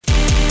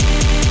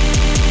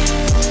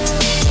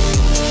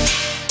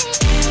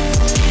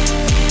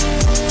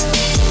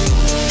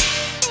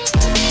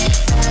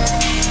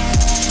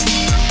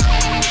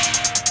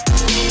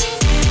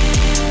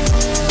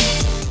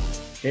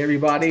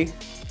everybody?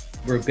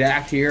 We're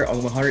back here on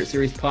the 100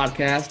 Series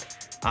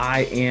podcast.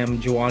 I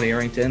am Juwan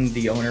Arrington,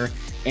 the owner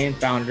and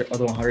founder of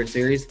the 100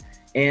 Series.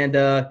 And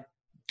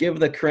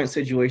given the current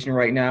situation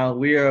right now,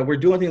 we're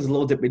doing things a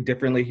little bit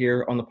differently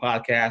here on the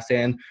podcast,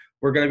 and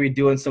we're going to be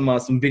doing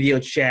some video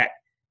chat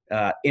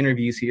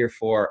interviews here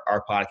for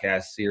our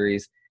podcast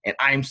series. And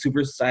I'm super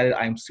excited.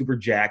 I'm super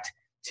jacked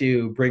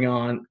to bring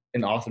on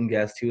an awesome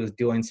guest who is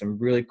doing some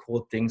really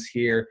cool things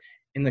here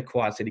in the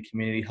Quad City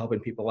community, helping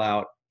people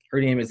out. Her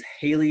name is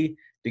Haley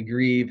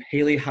DeGrieve.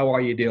 Haley, how are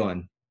you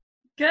doing?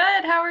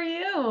 Good. How are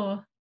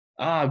you?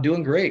 I'm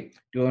doing great.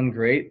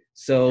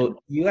 So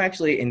you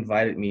actually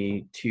invited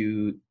me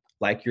to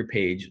like your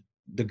page,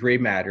 The Gray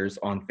Matters,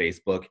 on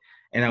Facebook.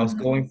 And I was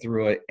going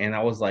through it and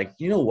I was like,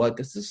 you know what?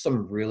 This is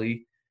some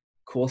really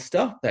cool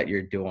stuff that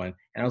you're doing.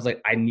 And I was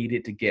like, I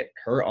needed to get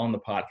her on the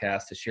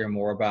podcast to share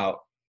more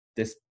about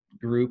this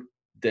group,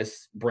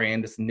 this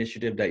brand, this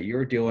initiative that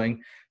you're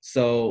doing.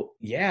 So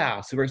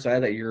yeah, super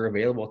excited that you're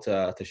available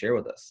to share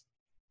with us.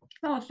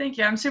 Oh, thank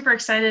you. I'm super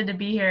excited to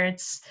be here.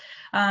 It's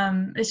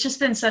just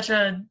been such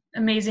an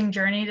amazing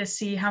journey to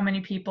see how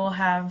many people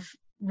have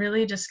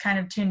really just kind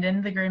of tuned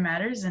into The Gray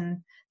Matters. And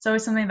it's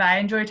always something that I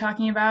enjoy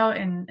talking about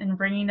and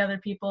bringing to other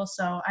people.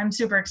 So I'm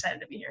super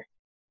excited to be here.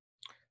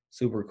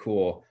 Super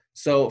cool.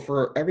 So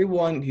for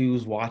everyone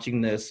who's watching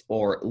this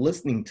or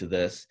listening to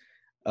this,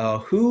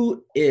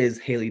 who is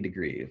Haley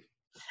DeGrieve?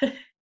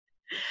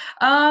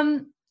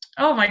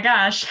 Oh my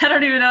gosh, I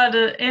don't even know how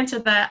to answer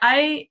that.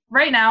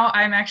 Right now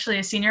I'm actually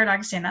a senior at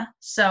Augustana.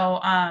 So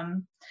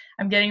I'm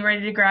getting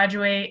ready to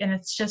graduate, and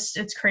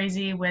it's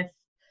crazy with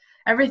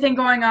everything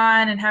going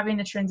on and having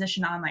to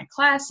transition to online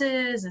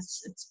classes.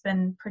 It's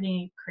been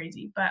pretty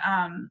crazy. But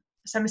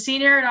so I'm a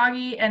senior at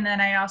Augie, and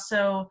then I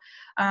also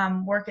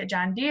work at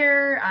John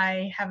Deere.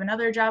 I have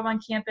another job on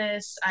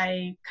campus.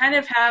 I kind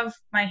of have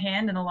my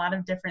hand in a lot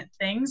of different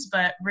things,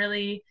 but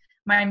really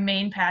my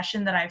main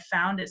passion that I've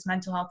found is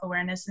mental health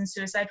awareness and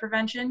suicide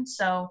prevention.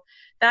 So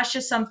that's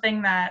just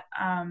something that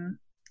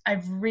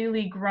I've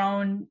really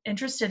grown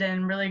interested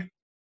in, really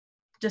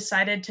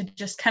decided to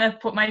just kind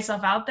of put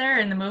myself out there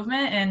in the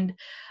movement. And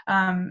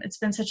it's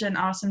been such an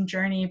awesome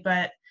journey.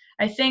 But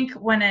I think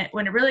when it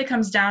really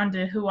comes down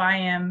to who I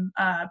am,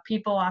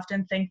 people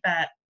often think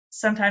that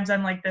sometimes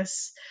I'm like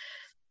this,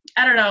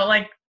 I don't know,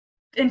 like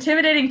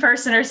intimidating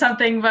person or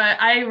something,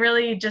 but I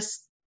really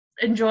just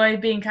enjoy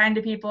being kind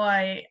to people.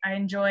 I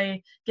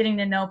enjoy getting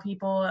to know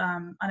people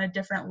on a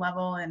different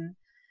level. And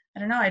I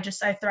don't know,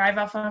 I thrive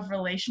off of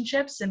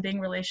relationships and being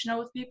relational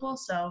with people.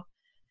 So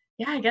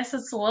yeah, I guess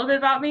that's a little bit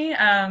about me.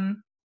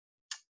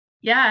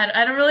 Yeah,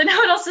 I don't really know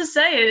what else to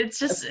say. It's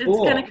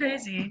cool. It's kind of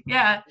crazy.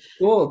 Yeah.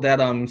 Cool that,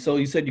 so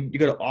you said you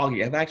go to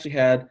Augie. I've actually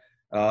had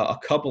a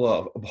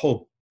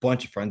whole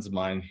bunch of friends of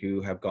mine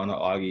who have gone to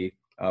Augie.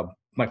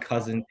 My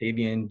cousin,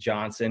 Tavian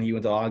Johnson, he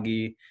went to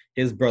Augie.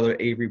 His brother,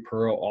 Avery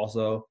Pearl,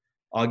 also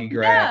Augie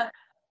grad. Yeah.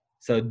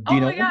 So do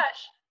you know them?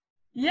 Gosh.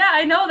 Yeah,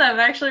 I know them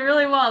actually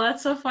really well.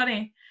 That's so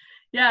funny.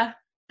 Yeah,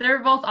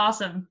 they're both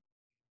awesome.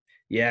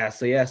 Yeah,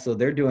 so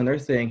they're doing their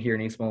thing here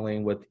in East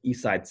Moline with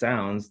Eastside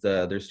Sounds,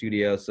 their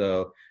studio.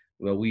 So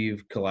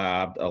we've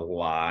collabed a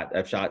lot.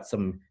 I've shot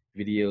some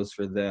videos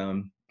for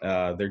them.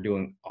 They're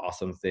doing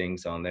awesome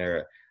things on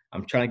there.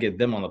 I'm trying to get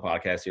them on the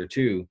podcast here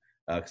too,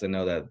 because I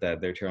know that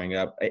they're turning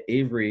up.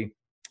 Avery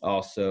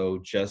also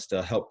just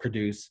helped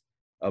produce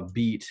a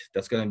beat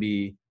that's going to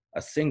be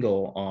a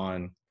single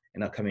on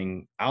an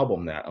upcoming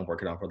album that I'm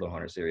working on for the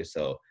 100 Series.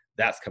 So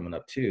that's coming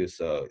up too.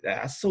 So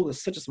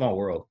it's such a small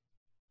world.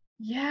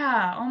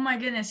 Yeah. Oh my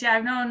goodness. Yeah,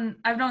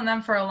 I've known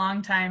them for a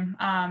long time.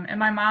 And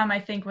my mom, I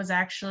think, was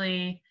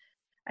actually,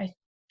 I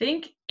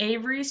think,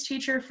 Avery's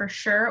teacher for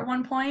sure at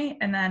one point.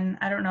 And then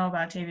I don't know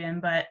about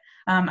Tavian, but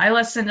I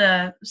listened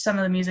to some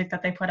of the music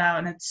that they put out,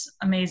 and it's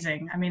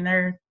amazing. I mean,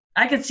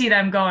 I could see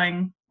them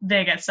going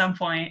big at some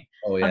point.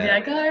 Oh yeah. I'll be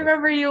like, oh, I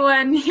remember you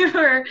when you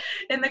were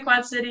in the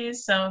Quad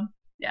Cities. So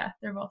yeah,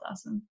 they're both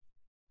awesome.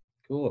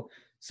 Cool.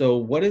 So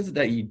what is it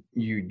that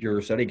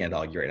you're studying at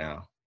Augie right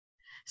now?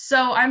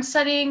 So I'm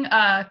studying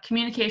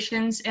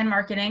communications and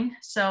marketing,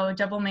 so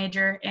double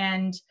major.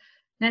 And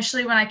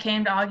initially when I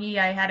came to Augie,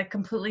 I had a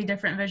completely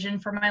different vision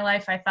for my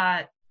life. I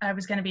thought I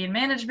was going to be in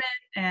management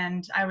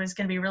and I was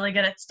going to be really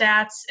good at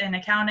stats and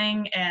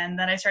accounting. And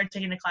then I started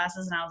taking the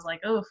classes and I was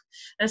like, oof,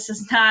 this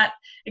is not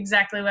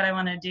exactly what I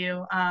want to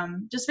do.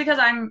 Just because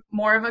I'm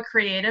more of a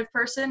creative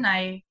person,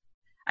 I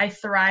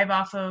thrive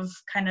off of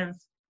kind of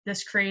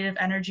this creative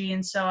energy.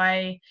 And so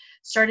I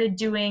started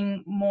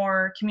doing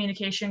more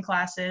communication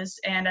classes,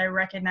 and I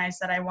recognized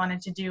that I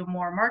wanted to do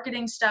more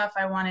marketing stuff.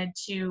 I wanted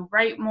to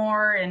write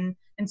more and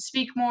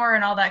speak more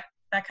and all that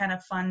kind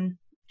of fun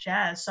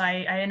jazz. So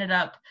I ended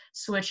up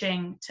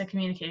switching to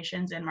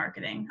communications and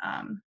marketing.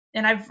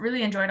 And I've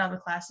really enjoyed all the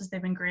classes.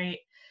 They've been great.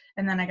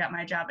 And then I got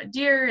my job at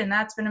Deere, and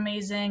that's been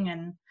amazing.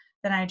 And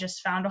then I just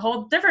found a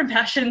whole different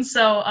passion.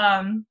 So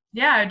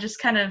yeah, I just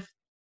kind of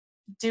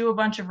do a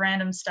bunch of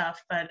random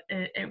stuff, but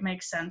it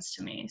makes sense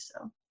to me.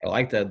 So I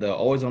like that, though.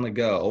 Always on the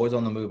go, always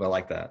on the move. I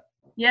like that.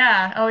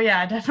 Yeah. Oh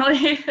yeah,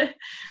 definitely.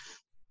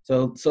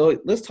 So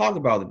let's talk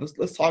about it.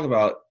 Let's talk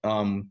about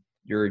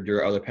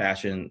your other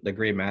passion, the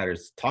Gray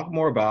Matters. Talk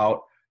more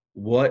about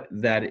what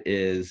that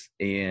is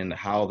and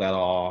how that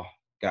all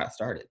got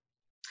started.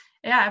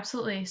 Yeah,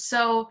 absolutely.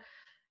 So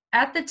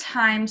at the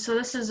time, so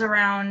this is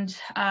around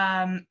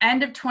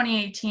end of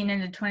 2018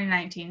 into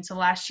 2019, so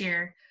last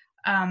year,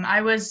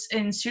 I was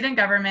in student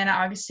government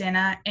at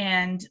Augustana,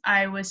 and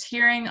I was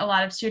hearing a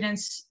lot of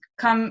students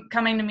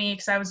coming to me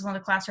because I was one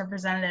of the class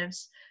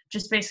representatives,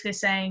 just basically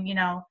saying,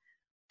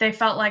 they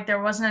felt like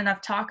there wasn't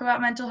enough talk about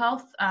mental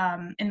health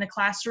in the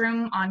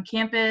classroom, on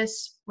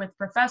campus, with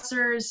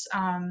professors,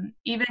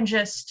 even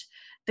just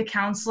the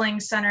counseling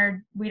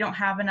center. We don't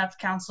have enough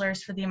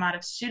counselors for the amount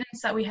of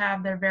students that we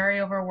have. They're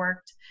very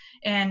overworked.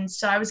 And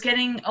so I was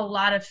getting a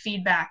lot of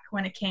feedback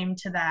when it came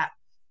to that.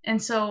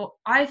 And so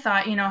I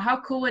thought,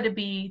 how cool would it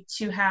be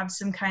to have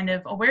some kind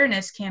of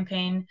awareness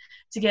campaign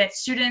to get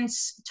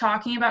students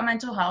talking about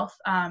mental health,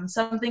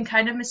 something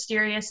kind of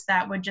mysterious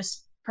that would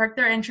just perk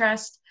their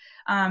interest,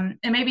 and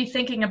maybe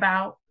thinking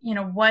about,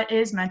 what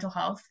is mental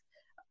health?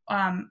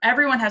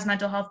 Everyone has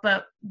mental health,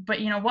 but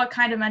what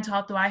kind of mental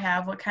health do I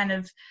have? What kind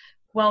of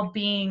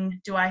well-being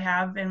do I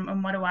have,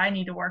 and what do I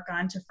need to work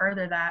on to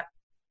further that?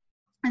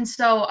 And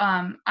so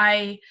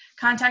I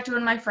contacted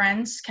one of my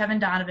friends, Kevin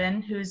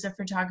Donovan, who's a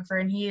photographer,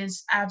 and he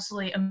is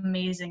absolutely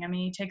amazing. I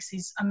mean, he takes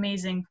these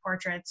amazing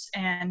portraits.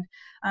 And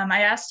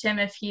I asked him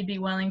if he'd be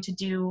willing to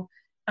do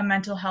a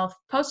mental health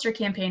poster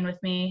campaign with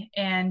me.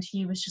 And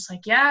he was just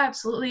like, yeah,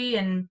 absolutely.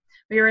 And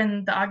we were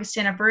in the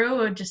Augustana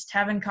Brew just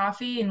having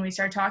coffee, and we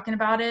started talking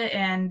about it.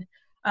 And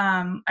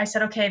I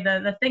said, okay,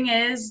 the thing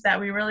is that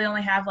we really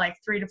only have like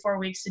 3 to 4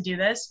 weeks to do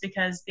this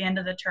because the end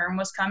of the term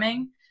was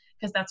coming,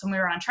 because that's when we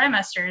were on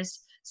trimesters.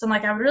 So I'm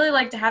like, I would really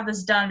like to have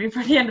this done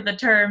before the end of the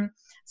term.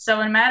 So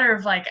in a matter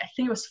of I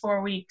think it was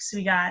 4 weeks,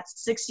 we got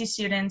 60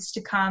 students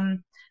to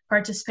come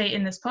participate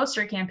in this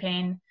poster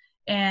campaign.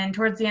 And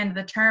towards the end of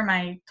the term,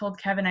 I told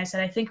Kevin, I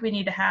said, I think we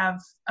need to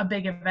have a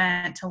big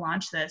event to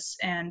launch this.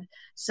 And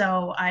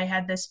so I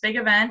had this big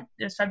event.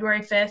 It was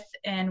February 5th,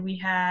 and we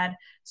had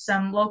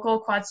some local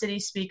Quad City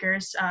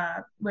speakers,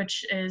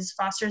 which is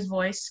Foster's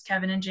Voice,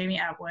 Kevin and Jamie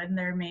Atwood, and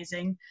they're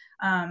amazing.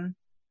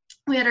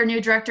 We had our new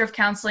director of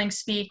counseling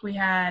speak. We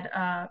had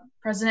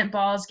President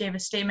Balls gave a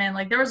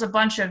statement. There was a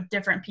bunch of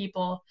different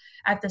people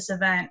at this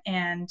event,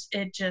 and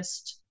it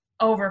just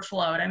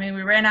overflowed. I mean,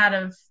 we ran out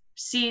of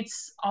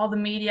seats. All the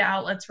media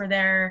outlets were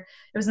there.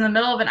 It was in the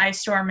middle of an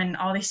ice storm, and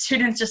all these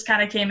students just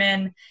kind of came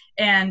in.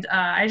 And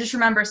I just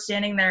remember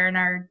standing there, and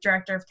our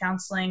director of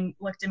counseling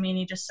looked at me, and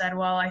he just said,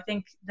 well, I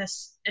think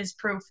this is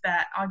proof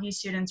that Augie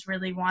students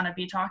really want to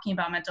be talking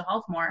about mental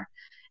health more.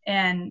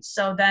 And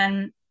so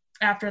then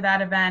after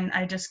that event,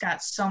 I just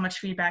got so much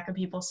feedback of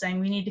people saying,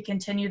 we need to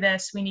continue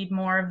this. We need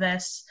more of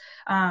this.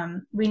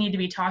 We need to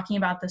be talking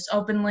about this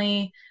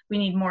openly. We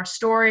need more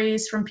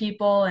stories from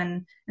people.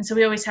 And so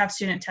we always have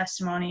student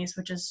testimonies,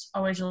 which is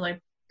always really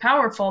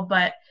powerful,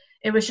 but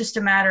it was just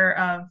a matter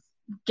of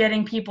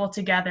getting people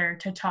together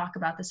to talk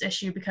about this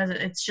issue, because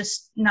it's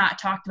just not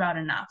talked about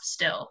enough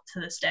still to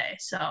this day.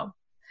 So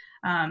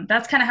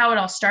that's kind of how it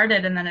all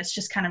started. And then it's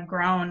just kind of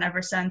grown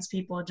ever since,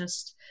 people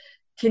just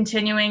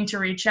continuing to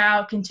reach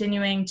out,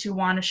 continuing to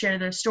want to share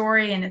their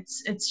story. And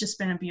it's just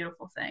been a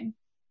beautiful thing.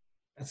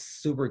 That's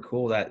super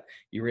cool that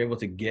you were able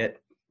to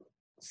get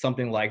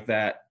something like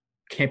that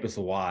campus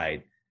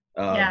wide,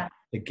 to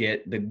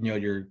get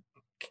your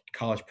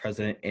college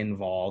president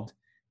involved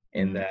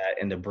in that,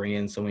 and to bring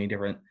in so many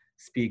different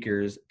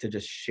speakers to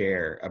just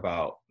share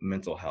about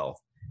mental health.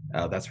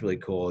 That's really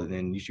cool. And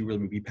then you should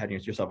really be patting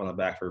yourself on the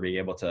back for being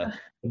able to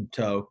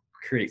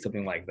create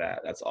something like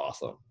that. That's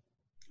awesome.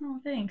 Oh,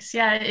 thanks.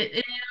 Yeah,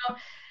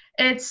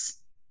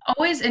 it's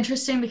always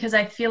interesting because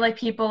I feel like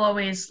people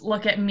always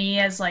look at me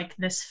as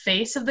this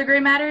face of the Gray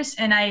Matters,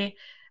 and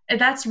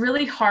that's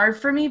really hard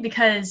for me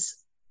because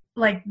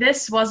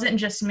this wasn't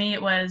just me.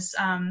 It was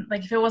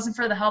if it wasn't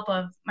for the help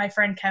of my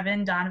friend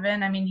Kevin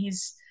Donovan, I mean,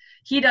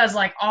 he does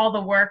all the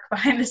work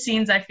behind the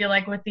scenes, I feel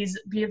like, with these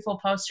beautiful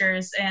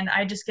posters, and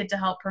I just get to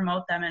help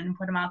promote them and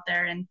put them out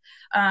there. And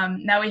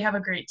now we have a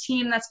great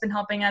team that's been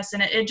helping us,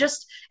 and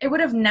it would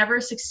have never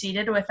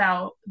succeeded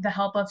without the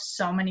help of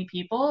so many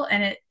people.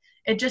 And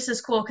it just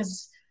is cool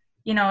because,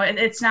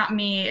 it's not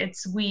me,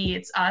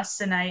 it's us.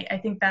 And I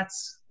think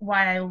that's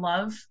why I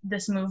love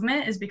this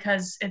movement, is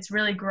because it's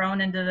really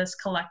grown into this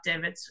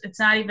collective. It's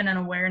not even an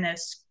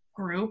awareness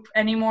group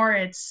anymore.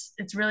 It's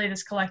really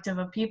this collective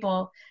of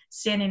people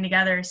standing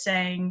together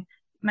saying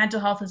mental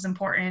health is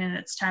important, and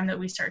it's time that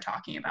we start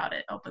talking about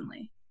it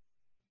openly.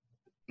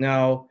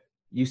 Now,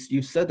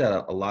 you said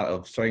that a lot,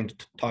 of starting to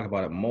talk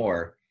about it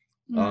more.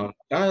 Kind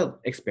of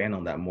expand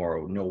on that more.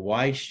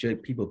 Why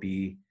should people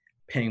be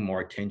paying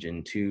more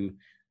attention to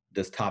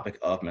this topic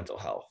of mental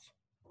health?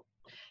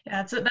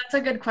 Yeah, that's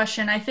a good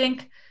question. I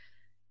think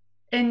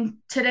in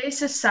today's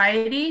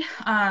society,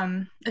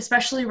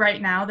 especially right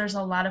now, there's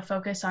a lot of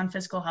focus on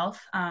physical health.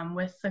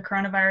 With the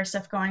coronavirus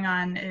stuff going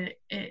on,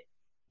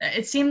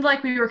 it seemed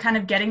like we were kind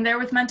of getting there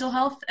with mental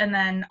health, and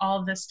then all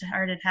of this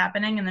started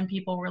happening, and then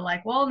people were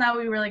like, well, now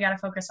we really got to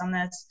focus on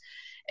this.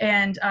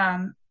 And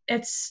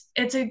it's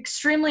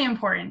extremely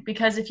important,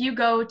 because if you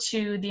go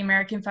to the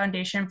American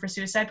Foundation for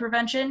Suicide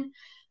Prevention,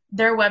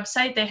 their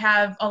website, they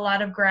have a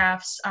lot of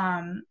graphs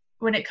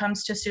when it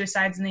comes to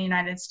suicides in the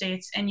United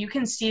States. And you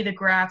can see the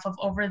graph of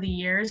over the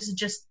years,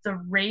 just the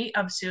rate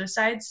of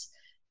suicides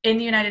in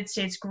the United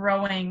States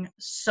growing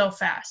so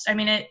fast. I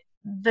mean,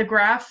 the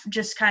graph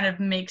just kind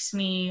of makes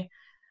me,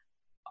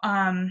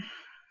 I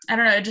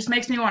don't know, it just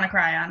makes me want to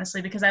cry,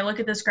 honestly, because I look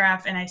at this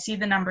graph and I see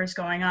the numbers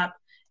going up.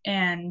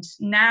 And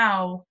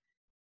now,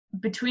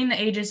 between the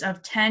ages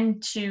of 10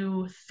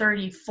 to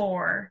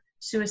 34,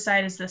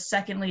 suicide is the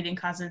second leading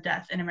cause of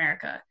death in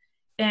America.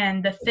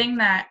 And the thing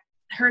that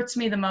hurts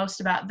me the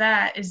most about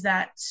that is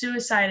that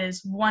suicide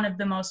is one of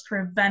the most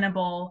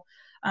preventable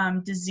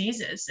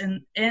diseases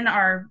in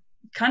our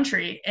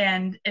country,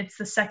 and it's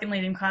the second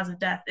leading cause of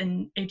death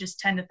in ages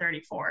 10 to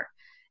 34.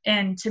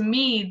 And to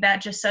me,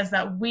 that just says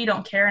that we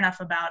don't care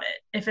enough about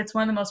it. If it's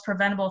one of the most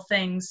preventable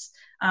things,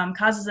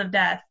 causes of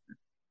death,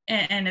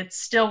 and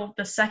it's still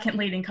the second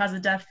leading cause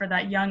of death for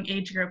that young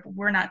age group,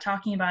 we're not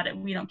talking about it.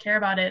 We don't care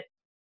about it.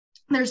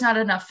 There's not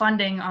enough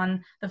funding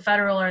on the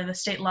federal or the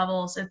state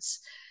levels.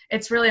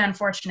 It's really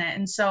unfortunate.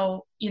 And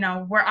so,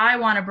 where I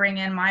want to bring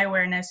in my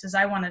awareness is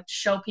I want to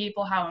show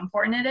people how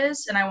important it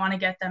is, and I want to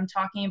get them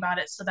talking about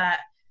it so that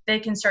they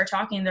can start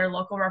talking to their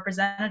local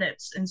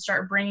representatives and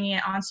start bringing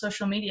it on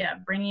social media,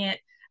 bringing it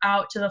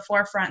out to the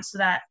forefront, so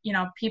that,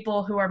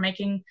 people who are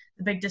making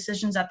the big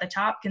decisions at the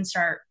top can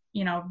start,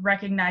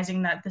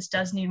 recognizing that this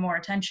does need more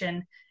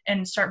attention,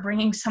 and start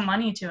bringing some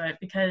money to it.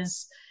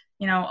 Because,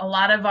 a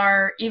lot of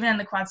even in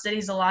the Quad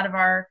Cities, a lot of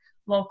our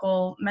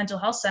local mental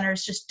health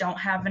centers just don't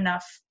have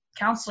enough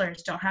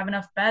counselors, don't have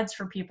enough beds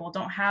for people,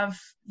 don't have,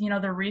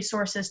 the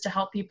resources to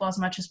help people as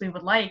much as we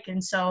would like.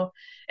 And so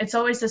it's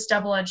always this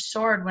double-edged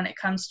sword when it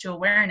comes to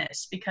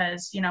awareness,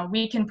 because,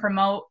 we can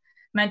promote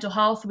mental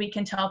health. We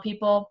can tell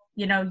people,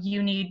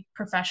 you need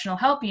professional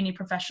help, you need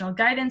professional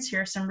guidance,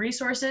 here are some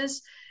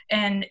resources.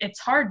 And it's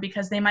hard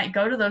because they might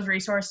go to those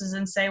resources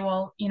and say,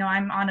 well,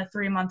 I'm on a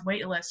 3-month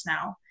wait list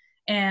now.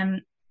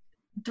 And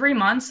 3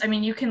 months, I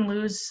mean, you can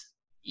lose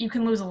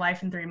a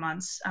life in 3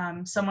 months.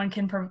 Someone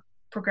can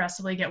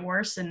progressively get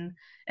worse and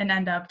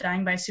end up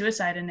dying by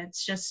suicide. And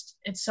it's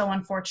so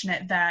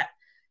unfortunate that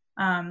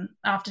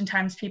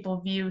oftentimes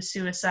people view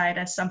suicide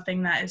as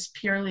something that is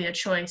purely a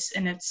choice.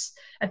 And it's,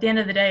 at the end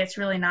of the day, it's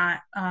really not.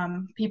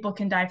 People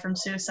can die from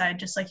suicide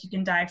just like you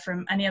can die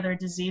from any other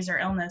disease or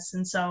illness.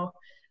 And so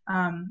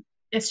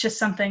it's just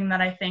something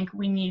that I think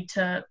we need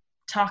to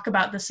talk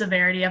about the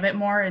severity of it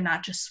more, and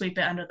not just sweep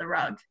it under the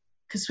rug,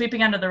 because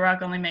sweeping under the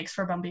rug only makes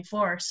for a bumpy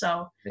floor.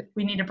 So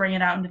we need to bring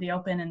it out into the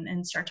open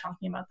and start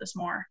talking about this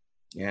more.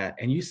 Yeah.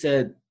 And you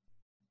said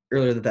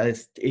earlier that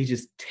is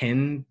ages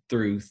 10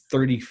 through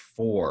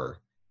 34.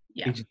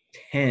 Yeah. Ages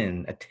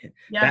 10.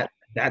 Yeah.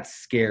 That's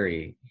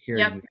scary.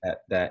 Hearing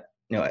that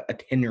a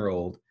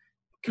 10-year-old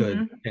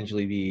could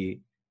potentially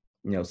be,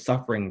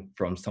 suffering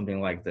from something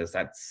like this.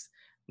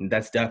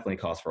 That's definitely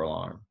cause for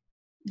alarm.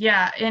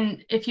 Yeah.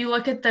 And if you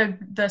look at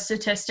the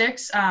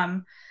statistics,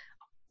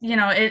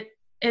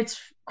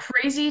 it's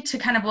crazy to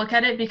kind of look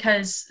at it,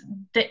 because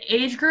the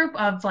age group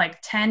of like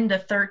 10 to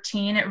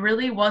 13, it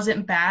really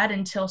wasn't bad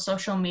until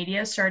social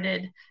media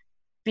started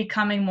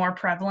becoming more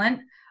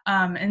prevalent.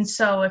 And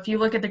so if you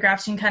look at the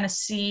graphs, you can kind of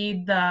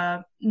see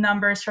the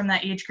numbers from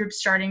that age group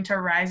starting to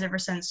rise ever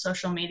since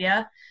social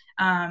media.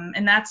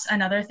 And that's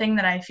another thing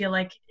that I feel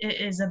like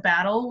is a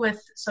battle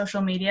with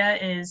social media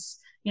is,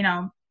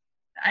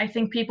 I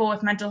think people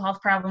with mental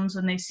health problems,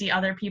 when they see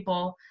other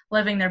people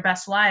living their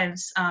best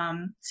lives,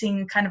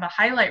 seeing kind of a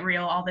highlight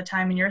reel all the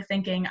time, and you're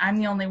thinking, I'm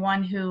the only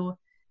one who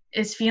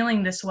is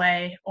feeling this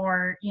way,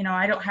 or,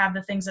 I don't have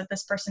the things that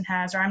this person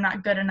has, or I'm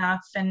not good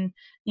enough. And,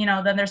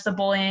 then there's the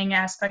bullying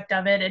aspect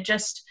of it. It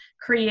just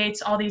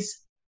creates all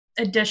these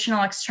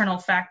additional external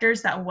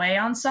factors that weigh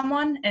on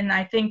someone. And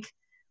I think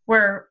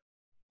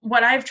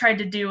what I've tried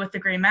to do with the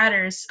Gray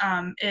Matters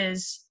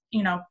is,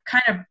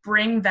 kind of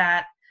bring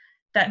that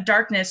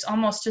darkness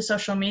almost to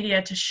social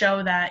media, to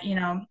show that,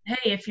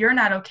 hey, if you're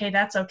not okay,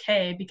 that's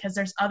okay, because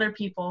there's other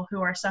people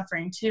who are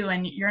suffering too,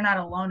 and you're not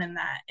alone in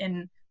that.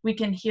 And we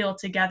can heal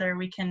together.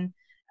 We can,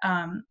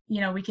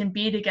 we can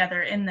be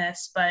together in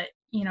this, but,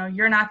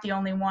 you're not the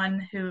only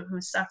one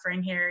who's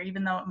suffering here,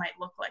 even though it might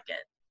look like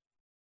it.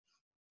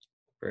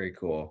 Very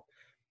cool.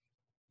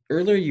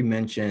 Earlier, you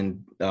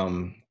mentioned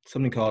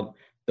something called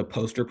the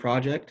Poster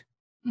Project.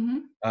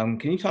 Can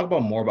you talk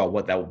about more about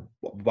what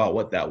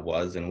that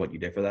was and what you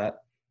did for that?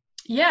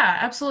 Yeah,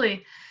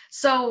 absolutely.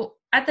 So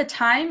at the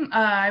time,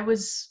 I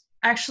was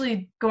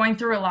actually going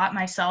through a lot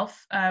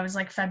myself. It was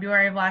like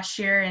February of last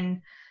year,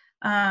 and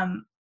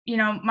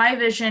my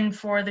vision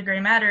for the Gray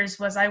Matters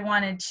was I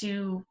wanted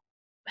to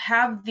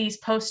have these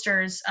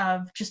posters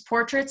of just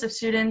portraits of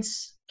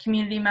students,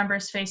 community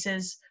members'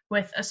 faces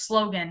with a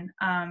slogan.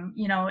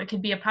 It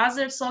could be a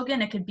positive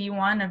slogan. It could be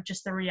one of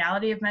just the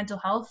reality of mental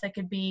health. It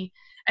could be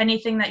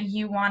anything that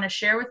you want to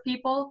share with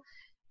people.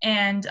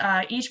 And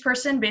each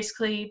person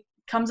basically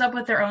comes up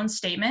with their own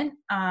statement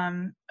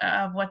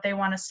of what they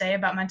want to say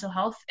about mental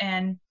health.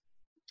 And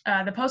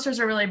the posters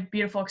are really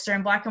beautiful because they're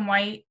in black and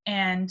white,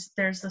 and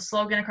there's the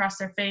slogan across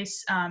their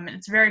face. And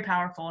it's very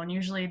powerful, and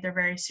usually they're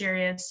very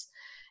serious.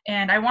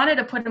 And I wanted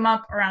to put them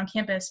up around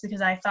campus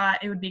because I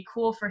thought it would be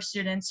cool for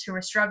students who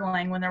are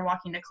struggling when they're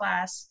walking to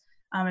class,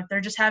 if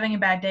they're just having a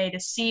bad day, to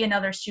see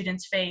another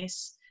student's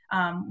face.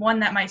 One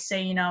that might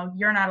say,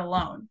 you're not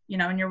alone,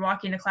 and you're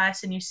walking to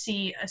class and you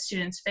see a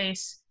student's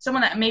face,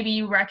 someone that maybe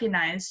you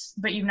recognize,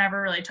 but you've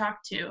never really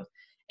talked to.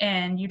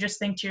 And you just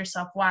think to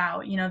yourself,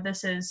 wow,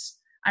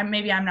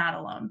 maybe I'm not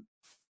alone.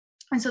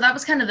 And so that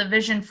was kind of the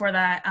vision for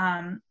that.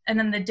 And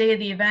then the day of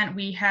the event,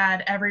 we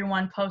had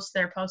everyone post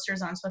their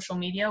posters on social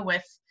media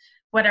with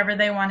whatever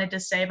they wanted to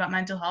say about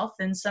mental health.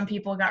 And some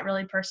people got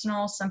really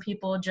personal. Some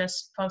people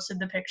just posted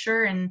the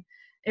picture. And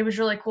it was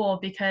really cool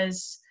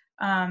because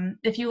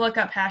if you look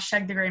up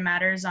hashtag The Gray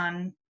Matters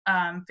on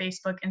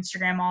Facebook,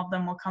 Instagram, all of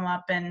them will come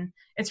up. And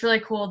it's really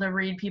cool to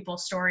read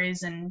people's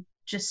stories and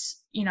just,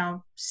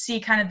 see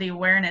kind of the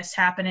awareness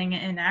happening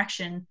in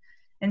action.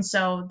 And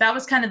so that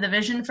was kind of the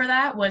vision for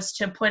that, was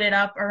to put it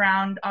up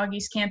around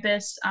Augie's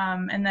campus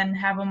and then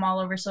have them all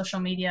over social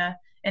media.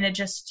 And it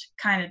just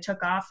kind of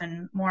took off,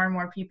 and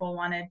more people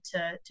wanted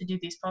to do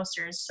these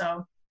posters.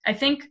 So I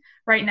think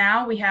right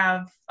now we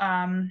have,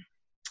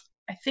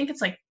 I think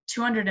it's like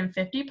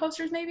 250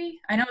 posters maybe.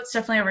 I know it's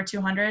definitely over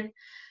 200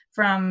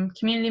 from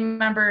community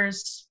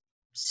members,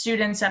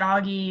 students at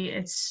Augie.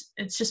 It's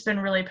just been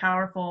really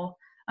powerful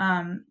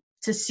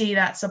to see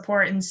that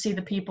support and see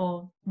the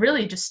people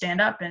really just stand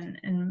up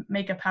and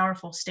make a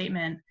powerful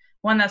statement,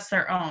 one that's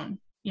their own.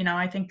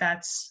 I think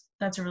that's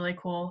a really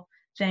cool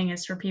thing,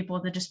 is for people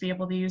to just be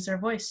able to use their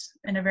voice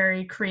in a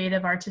very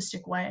creative,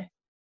 artistic way.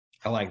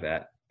 I like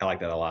that. I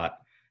like that a lot.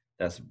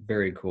 That's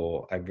very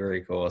cool.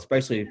 Very cool,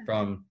 especially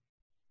from,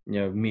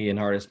 me, an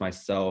artist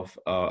myself,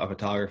 a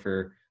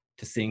photographer,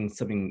 to seeing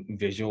something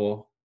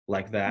visual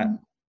like that,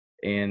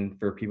 and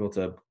for people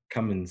to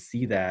come and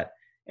see that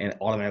and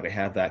automatically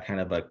have that kind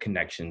of a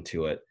connection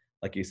to it.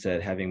 Like you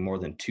said, having more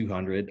than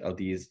 200 of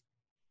these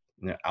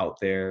out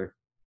there.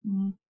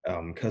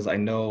 Because I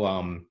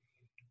know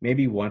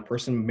maybe one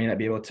person may not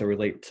be able to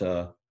relate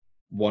to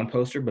one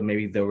poster, but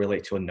maybe they'll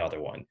relate to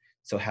another one.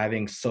 So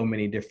having so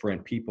many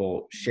different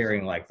people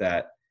sharing like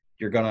that,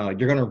 you're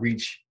gonna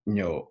reach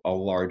a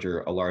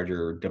larger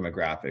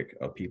demographic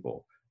of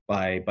people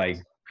by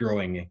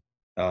growing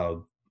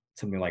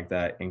something like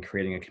that and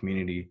creating a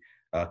community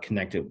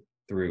connected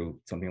through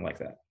something like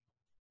that.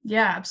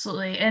 Yeah,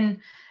 absolutely. And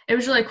it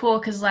was really cool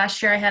because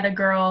last year I had a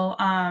girl,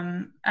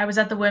 I was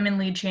at the Women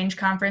Lead Change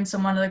conference,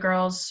 and one of the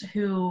girls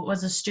who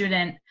was a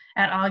student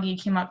at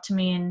Augie came up to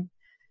me and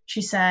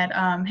she said,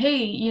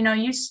 hey,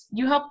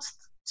 you helped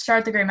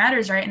start The Gray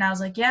Matters, right? And I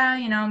was like, yeah,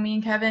 me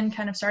and Kevin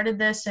kind of started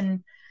this.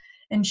 And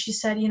she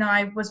said,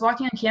 I was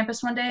walking on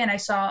campus one day and I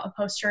saw a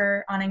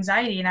poster on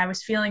anxiety, and I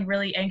was feeling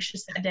really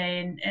anxious that day.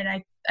 And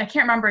I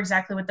can't remember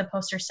exactly what the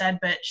poster said,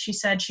 but she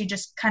said she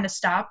just kind of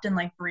stopped and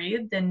like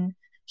breathed, and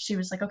she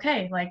was like,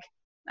 okay, like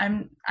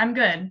I'm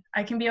good.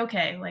 I can be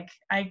okay. Like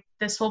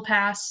this will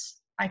pass.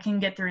 I can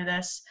get through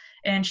this.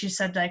 And she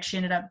said like she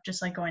ended up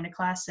just like going to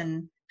class,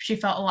 and she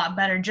felt a lot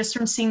better just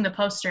from seeing the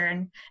poster.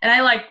 And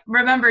I like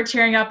remember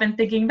tearing up and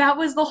thinking that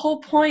was the whole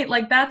point.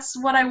 Like that's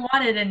what I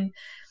wanted.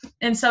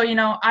 And so,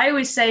 I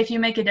always say if you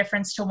make a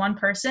difference to one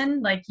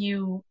person, like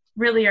you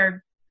really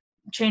are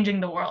changing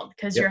the world,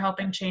 because you're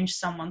helping change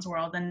someone's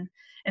world.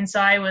 And so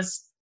I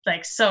was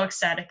like so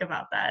ecstatic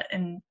about that.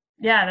 And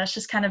yeah, that's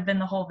just kind of been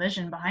the whole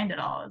vision behind it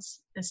all,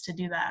 is to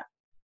do that.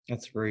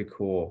 That's very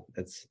cool.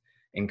 That's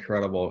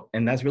incredible.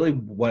 And that's really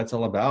what it's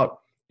all about,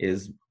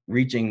 is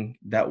reaching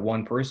that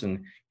one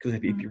person. Because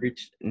if you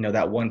reach,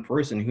 that one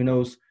person, who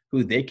knows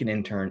who they can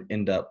in turn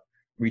end up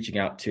reaching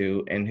out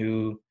to, and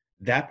who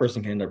that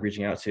person can end up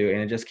reaching out to. And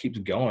it just keeps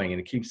going,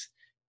 and it keeps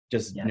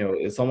just,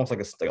 it's almost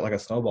like a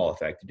snowball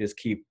effect. You just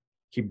keep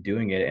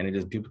doing it, and it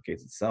just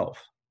duplicates itself.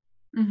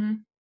 Mm-hmm.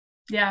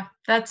 Yeah,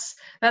 that's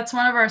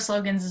one of our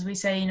slogans, is we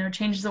say,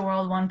 change the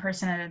world one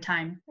person at a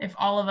time. If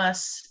all of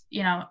us,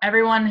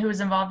 everyone who was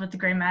involved with The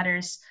Gray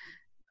Matters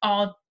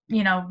all,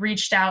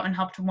 reached out and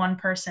helped one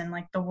person,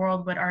 like the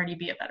world would already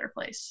be a better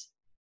place.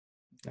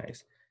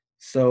 Nice.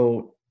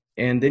 So,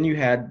 and then you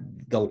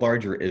had the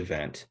larger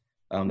event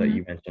that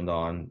you mentioned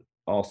on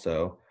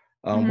also.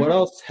 What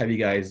else have you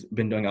guys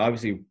been doing?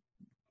 Obviously,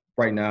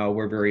 right now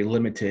we're very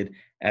limited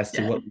as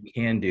to what we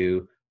can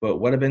do, but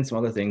what have been some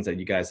other things that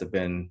you guys have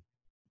been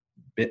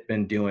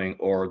doing,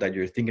 or that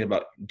you're thinking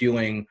about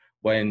doing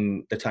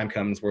when the time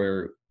comes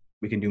where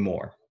we can do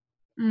more?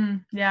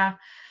 Yeah.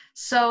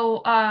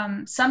 So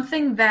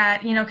something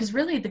that, because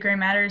really The Gray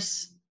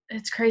Matters,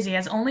 it's crazy,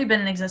 has only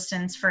been in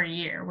existence for a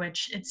year,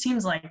 which it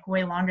seems like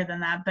way longer than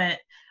that, but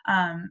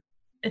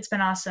it's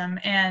been awesome.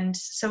 And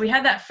so we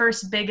had that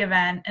first big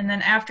event, and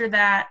then after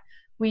that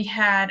we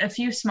had a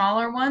few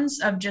smaller ones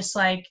of just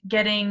like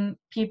getting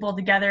people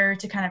together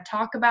to kind of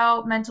talk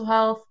about mental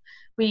health.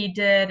 We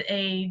did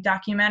a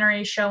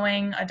documentary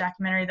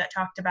that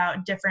talked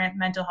about different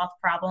mental health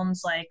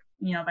problems, like,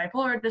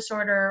 bipolar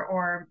disorder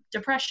or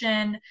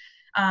depression.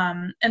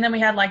 And then we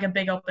had like a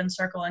big open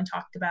circle and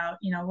talked about,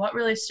 what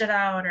really stood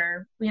out,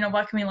 or,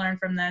 what can we learn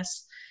from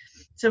this?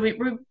 So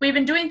we've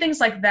been doing things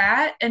like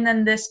that. And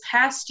then this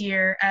past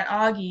year at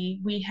Augie,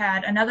 we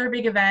had another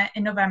big event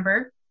in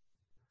November.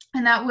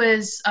 And that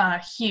was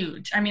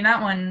huge. I mean,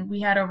 that one, we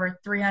had over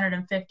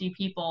 350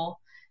 people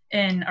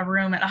in a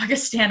room at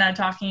Augustana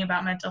talking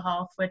about mental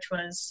health, which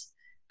was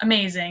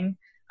amazing.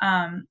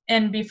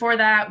 And before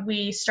that,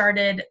 we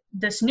started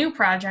this new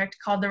project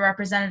called the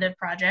Representative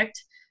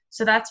Project.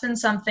 So that's been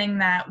something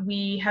that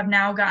we have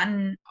now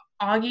gotten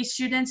Augie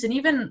students and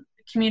even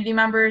community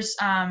members,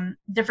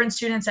 different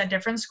students at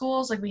different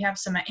schools. Like we have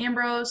some at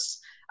Ambrose,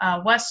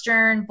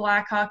 Western,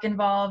 Blackhawk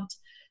involved,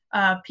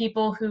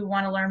 people who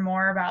want to learn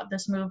more about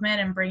this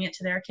movement and bring it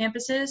to their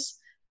campuses.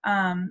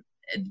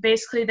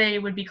 Basically, they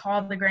would be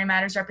called the Gray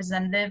Matters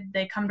representative.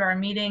 They come to our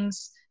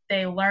meetings.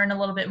 They learn a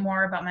little bit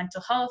more about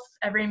mental health.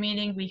 Every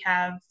meeting, we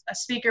have a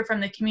speaker from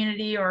the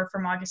community or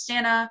from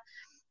Augustana,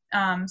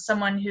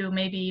 someone who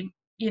maybe,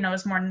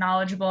 is more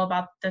knowledgeable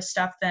about this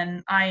stuff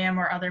than I am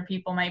or other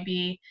people might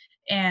be.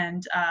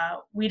 And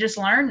we just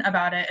learn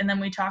about it. And then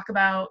we talk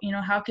about,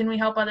 how can we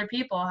help other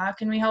people? How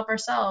can we help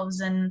ourselves?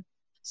 And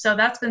so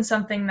that's been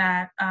something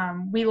that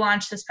we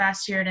launched this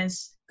past year and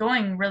is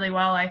going really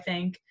well, I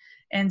think.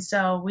 And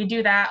so we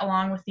do that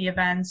along with the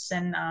events,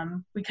 and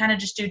we kind of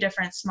just do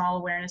different small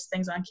awareness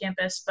things on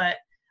campus. But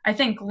I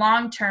think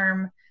long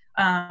term,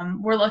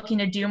 we're looking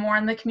to do more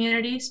in the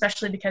community,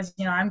 especially because,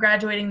 I'm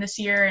graduating this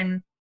year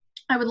and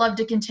I would love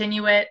to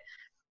continue it.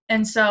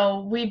 And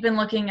so we've been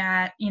looking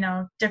at,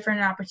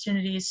 different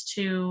opportunities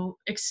to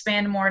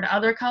expand more to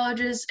other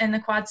colleges in the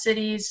Quad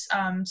Cities,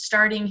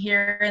 starting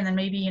here, and then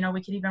maybe,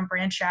 we could even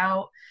branch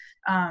out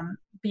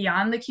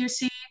beyond the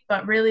QC,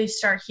 but really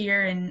start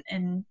here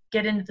and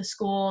get into the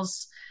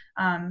schools,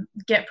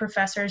 get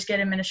professors, get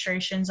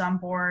administrations on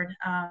board,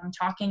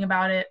 talking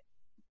about it,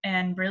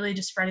 and really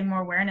just spreading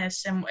more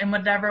awareness in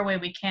whatever way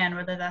we can,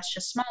 whether that's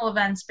just small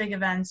events, big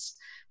events,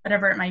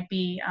 whatever it might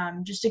be,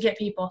 just to get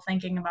people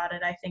thinking about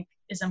it, I think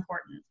is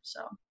important.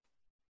 So.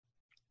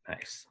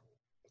 Nice.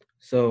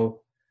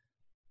 So,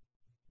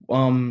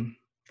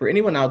 for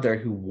anyone out there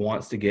who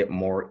wants to get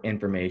more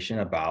information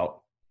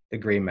about the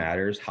Gray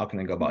Matters, how can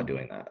they go about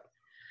doing that?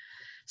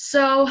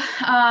 So,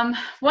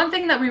 one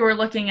thing that we were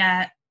looking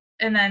at,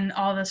 and then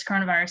all this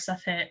coronavirus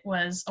stuff hit,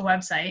 was a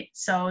website.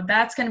 So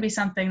that's going to be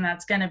something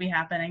that's going to be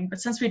happening.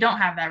 But since we don't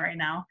have that right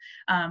now,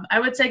 I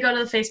would say go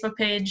to the Facebook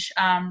page,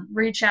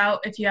 reach out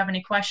if you have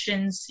any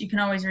questions. You can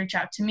always reach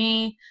out to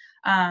me.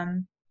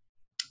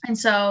 And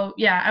so,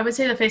 yeah, I would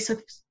say the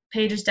Facebook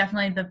page is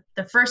definitely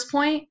the first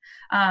point.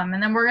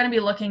 And then we're going to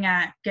be looking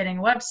at getting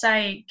a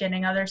website,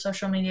 getting other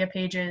social media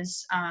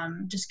pages,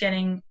 just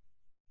getting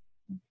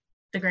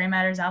the Gray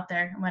Matters out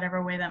there in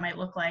whatever way that might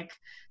look like.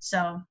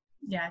 So,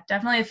 yeah,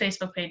 definitely a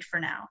Facebook page for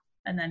now.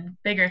 And then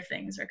bigger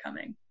things are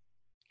coming.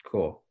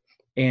 Cool.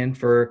 And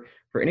for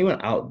anyone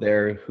out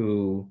there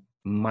who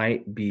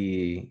might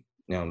be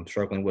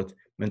struggling with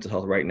mental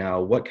health right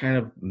now, what kind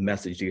of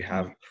message do you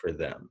have for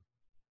them?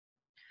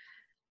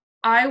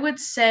 I would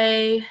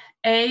say,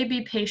 A,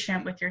 be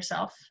patient with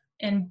yourself,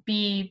 and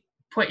B,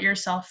 put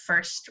yourself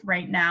first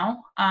right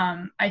now.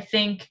 I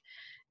think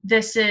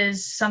this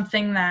is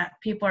something that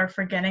people are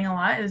forgetting a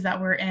lot, is that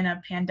we're in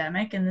a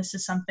pandemic, and this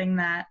is something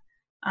that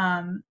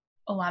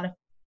a lot of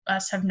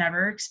us have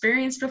never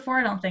experienced before.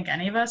 I don't think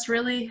any of us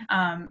really.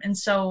 And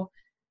so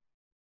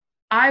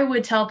I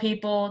would tell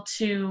people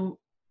to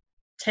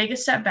take a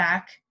step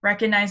back,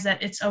 recognize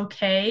that it's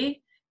okay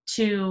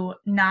to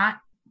not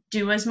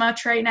do as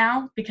much right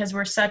now because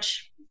we're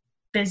such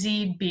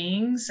busy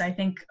beings. I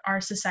think our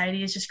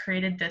society has just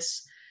created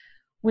this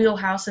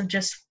wheelhouse of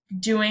just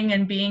doing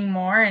and being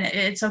more, and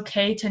it's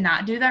okay to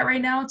not do that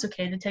right now. It's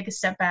okay to take a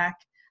step back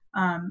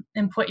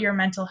and put your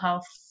mental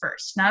health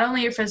first. Not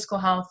only your physical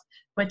health,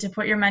 but to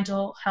put your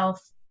mental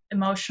health,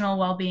 emotional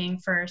well-being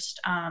first.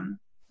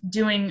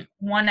 Doing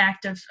one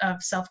act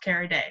of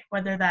self-care a day,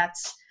 whether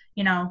that's,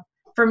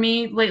 for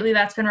me lately,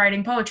 that's been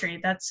writing poetry.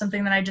 That's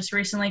something that I just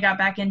recently got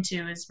back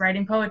into, is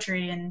writing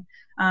poetry.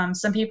 And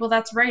some people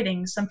that's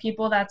writing, some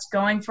people that's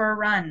going for a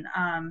run.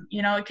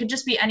 It could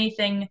just be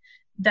anything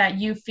that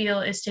you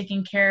feel is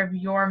taking care of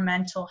your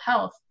mental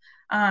health.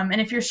 And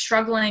if you're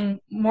struggling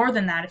more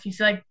than that, if you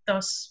feel like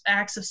those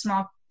acts of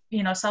small,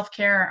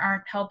 self-care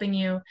aren't helping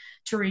you,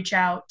 to reach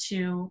out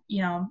to,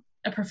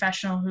 a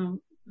professional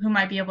who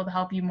might be able to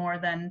help you more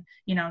than,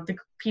 the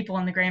people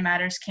in the Gray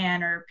Matters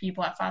can, or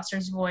people at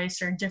Foster's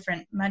Voice, or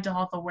different mental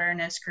health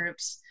awareness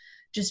groups.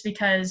 Just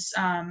because,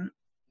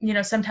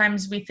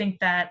 sometimes we think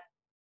that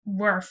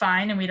we're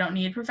fine and we don't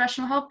need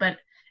professional help, but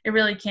it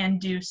really can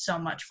do so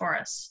much for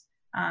us.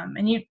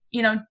 And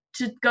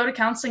to go to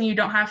counseling, you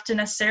don't have to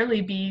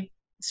necessarily be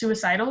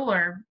suicidal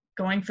or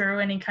going through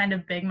any kind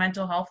of big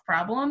mental health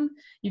problem.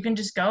 You can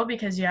just go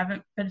because you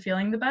haven't been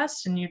feeling the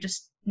best and you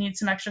just need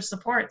some extra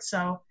support.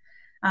 So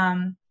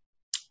I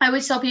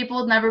always tell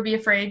people, never be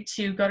afraid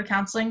to go to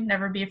counseling,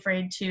 never be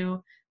afraid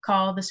to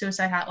call the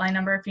suicide hotline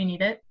number if you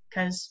need it,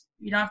 because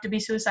you don't have to be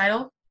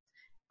suicidal.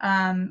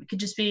 It could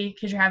just be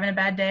because you're having a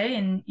bad day.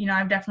 And,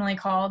 I've definitely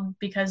called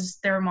because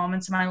there were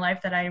moments in my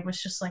life that I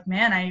was just like,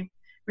 man, I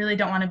really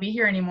don't want to be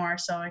here anymore.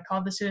 So I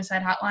called the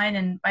suicide hotline,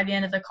 and by the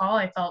end of the call,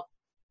 I felt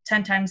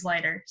 10 times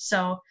lighter.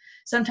 So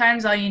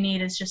sometimes all you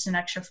need is just an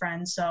extra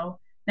friend. So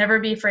never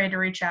be afraid to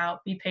reach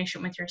out, be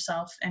patient with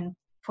yourself, and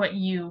put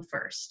you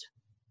first.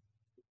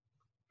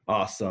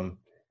 Awesome.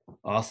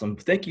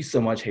 Thank you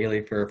so much,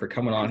 Haley, for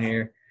coming on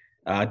here.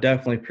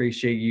 Definitely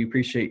appreciate you.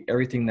 Appreciate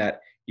everything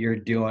that you're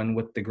doing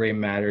with the Gray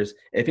Matters.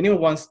 If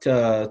anyone wants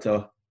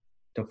to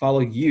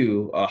follow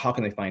you, how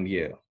can they find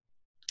you?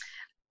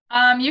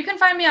 You can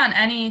find me on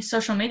any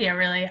social media,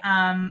 really.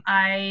 I'm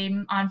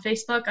on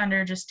Facebook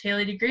under just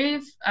Haley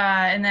DeGreeve,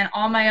 and then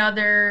all my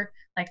other,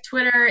 like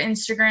Twitter,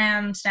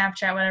 Instagram,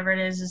 Snapchat, whatever it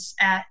is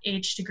at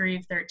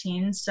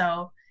HDeGreeve13.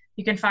 So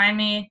you can find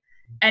me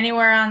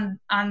anywhere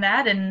on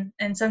that,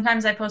 and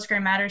sometimes I post Gray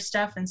Matters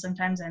stuff, and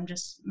sometimes I'm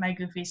just my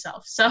goofy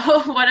self. So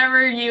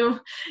whatever you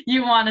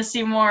want to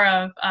see more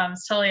of,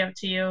 it's totally up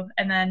to you.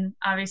 And then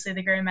obviously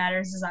the Gray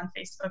Matters is on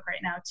Facebook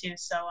right now too.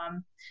 So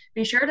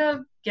be sure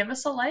to give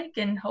us a like,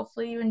 and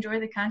hopefully you enjoy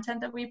the content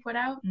that we put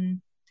out,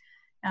 and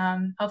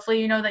hopefully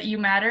you know that you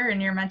matter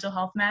and your mental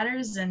health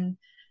matters, and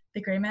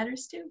the Gray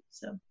Matters too.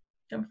 So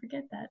don't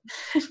forget that.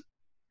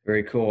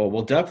 Very cool.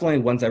 Well, definitely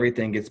once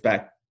everything gets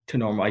back to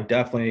normal, I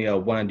definitely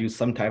want to do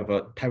some type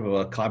of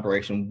a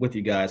collaboration with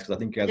you guys, because I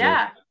think you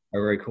guys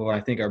are very cool. And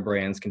I think our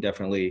brands can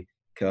definitely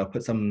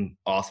put something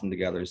awesome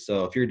together.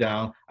 So if you're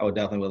down, I would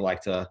definitely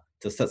like to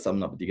set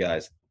something up with you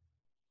guys.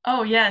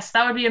 Oh yes,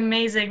 that would be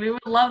amazing. We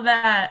would love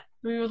that.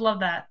 We would love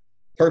that.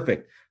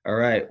 Perfect. All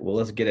right. Well,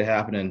 let's get it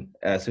happening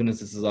as soon as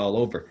this is all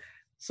over.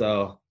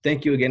 So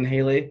thank you again,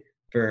 Haley,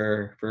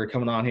 for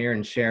coming on here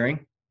and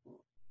sharing.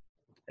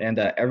 And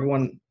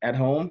everyone at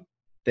home,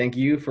 thank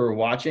you for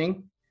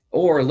watching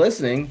or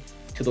listening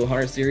to the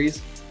 100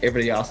 Series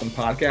Everyday Awesome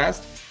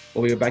podcast.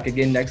 We'll be back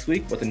again next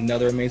week with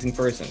another amazing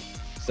person.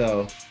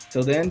 So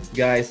till then,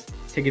 guys,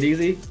 take it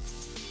easy,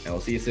 and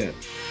we'll see you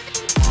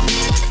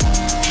soon.